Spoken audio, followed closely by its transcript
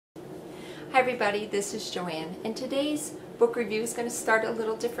Hi everybody, this is Joanne, and today's book review is going to start a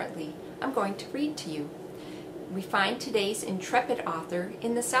little differently. I'm going to read to you. We find today's intrepid author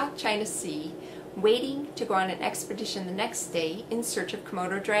in the South China Sea, waiting to go on an expedition the next day in search of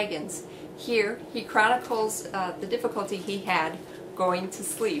Komodo dragons. Here, he chronicles the difficulty he had going to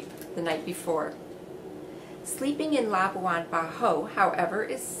sleep the night before. Sleeping in Labuan Bajo, however,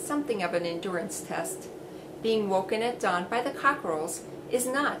 is something of an endurance test. Being woken at dawn by the cockerels is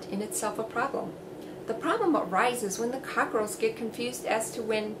not in itself a problem. The problem arises when the cockerels get confused as to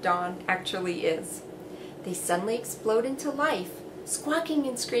when dawn actually is. They suddenly explode into life, squawking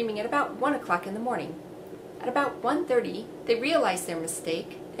and screaming at about 1 o'clock in the morning. At about 1:30, they realize their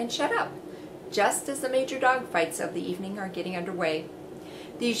mistake and shut up, just as the major dog fights of the evening are getting underway.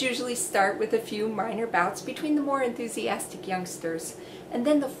 These usually start with a few minor bouts between the more enthusiastic youngsters, and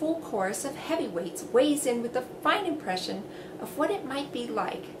then the full chorus of heavyweights weighs in with the fine impression of what it might be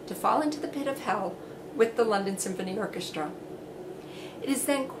like to fall into the pit of hell with the London Symphony Orchestra. It is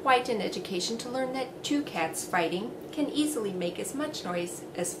then quite an education to learn that 2 cats fighting can easily make as much noise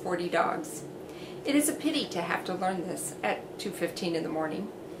as 40 dogs. It is a pity to have to learn this at 2:15 in the morning.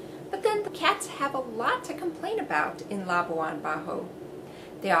 But then the cats have a lot to complain about in Labuan Bajo.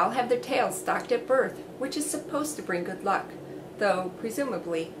 They all have their tails stalked at birth, which is supposed to bring good luck, though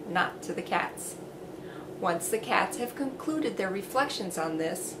presumably not to the cats. Once the cats have concluded their reflections on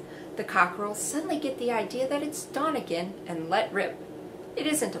this, the cockerels suddenly get the idea that it's dawn again and let rip. It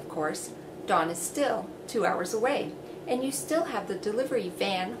isn't, of course. Dawn is still 2 hours away, and you still have the delivery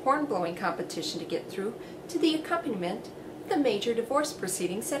van horn-blowing competition to get through to the accompaniment of the major divorce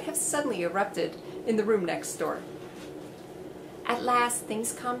proceedings that have suddenly erupted in the room next door. At last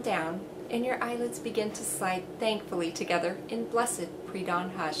things calm down, and your eyelids begin to slide thankfully together in blessed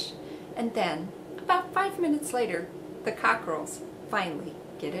pre-dawn hush. And then, about 5 minutes later, the cockerels finally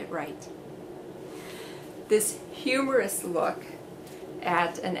get it right. This humorous look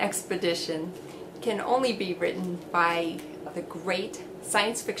at an expedition can only be written by the great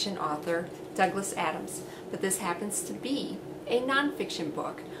science fiction author Douglas Adams, but this happens to be a nonfiction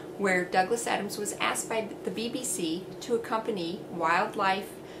book where Douglas Adams was asked by the BBC to accompany wildlife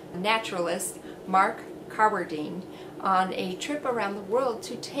naturalist Mark Carwardine on a trip around the world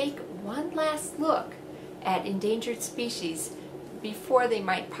to take one last look at endangered species before they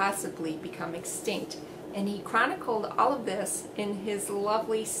might possibly become extinct. And he chronicled all of this in his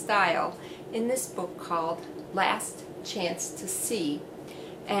lovely style in this book called Last Chance to See.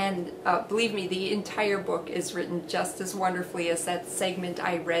 And believe me, the entire book is written just as wonderfully as that segment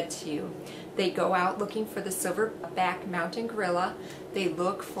I read to you. They go out looking for the silverback mountain gorilla. They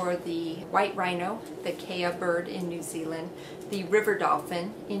look for the white rhino, the kea bird in New Zealand, the river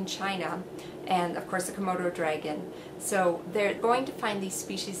dolphin in China, and of course the Komodo dragon. So they're going to find these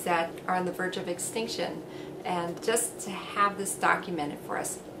species that are on the verge of extinction, and just to have this documented for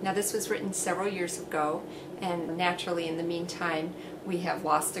us. Now this was written several years ago, and naturally in the meantime we have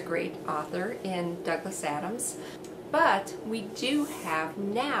lost a great author in Douglas Adams, but we do have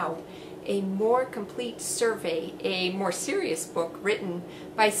now a more complete survey, a more serious book written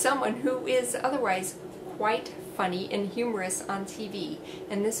by someone who is otherwise quite funny and humorous on TV,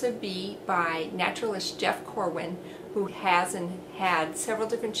 and this would be by naturalist Jeff Corwin, who has and had several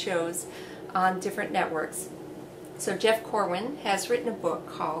different shows on different networks. So Jeff Corwin has written a book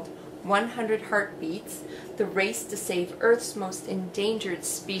called 100 Heartbeats, The Race to Save Earth's Most Endangered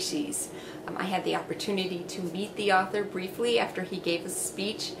Species. I had the opportunity to meet the author briefly after he gave a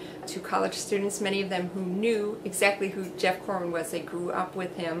speech to college students, many of them who knew exactly who Jeff Corwin was. They grew up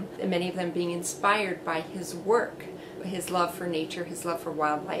with him, and many of them being inspired by his work, his love for nature, his love for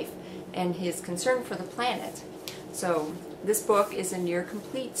wildlife, and his concern for the planet. So this book is a near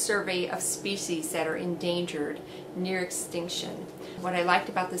complete survey of species that are endangered, near extinction. What I liked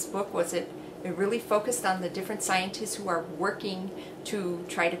about this book was it really focused on the different scientists who are working to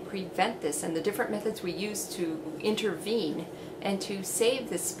try to prevent this and the different methods we use to intervene and to save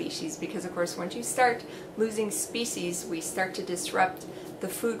this species, because of course once you start losing species we start to disrupt the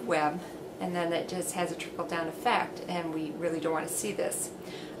food web, and then it just has a trickle-down effect, and we really don't want to see this.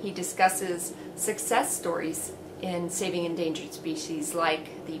 He discusses success stories in saving endangered species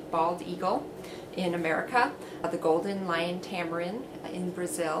like the bald eagle in America, the golden lion tamarin in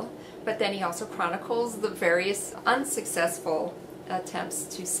Brazil, but then he also chronicles the various unsuccessful attempts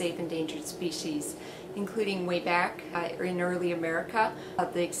to save endangered species, including way back in early America,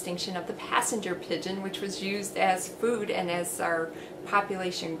 the extinction of the passenger pigeon, which was used as food, and as our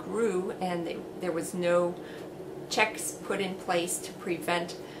population grew and there was no checks put in place to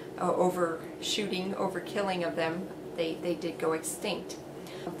prevent overshooting, overkilling of them, they did go extinct.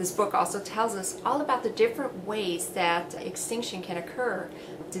 This book also tells us all about the different ways that extinction can occur.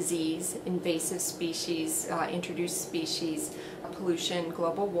 Disease, invasive species, introduced species, pollution,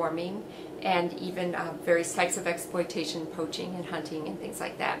 global warming, and even various types of exploitation, poaching and hunting and things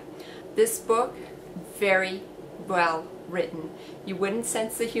like that. This book, very well written. You wouldn't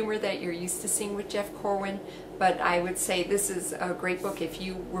sense the humor that you're used to seeing with Jeff Corwin, but I would say this is a great book if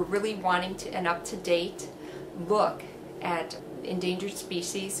you were really wanting to an up-to-date look at endangered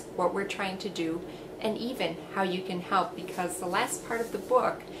species, what we're trying to do, and even how you can help, because the last part of the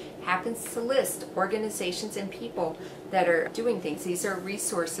book happens to list organizations and people that are doing things. These are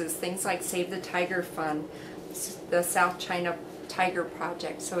resources, things like Save the Tiger Fund, the South China Tiger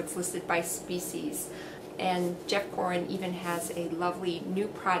Project, so it's listed by species. And Jeff Corwin even has a lovely new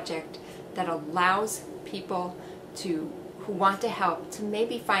project that allows people who want to help to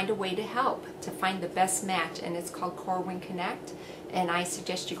maybe find a way to help, to find the best match, and it's called Corwin Connect. And I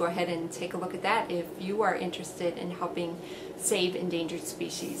suggest you go ahead and take a look at that if you are interested in helping save endangered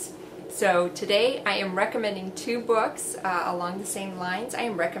species. So today I am recommending two books along the same lines. I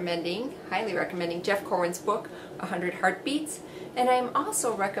am highly recommending Jeff Corwin's book, 100 Heartbeats, and I am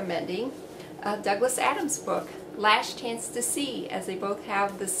also recommending Douglas Adams' book, Last Chance to See, as they both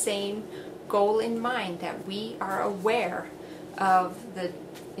have the same goal in mind, that we are aware of the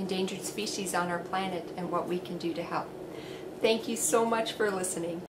endangered species on our planet and what we can do to help. Thank you so much for listening.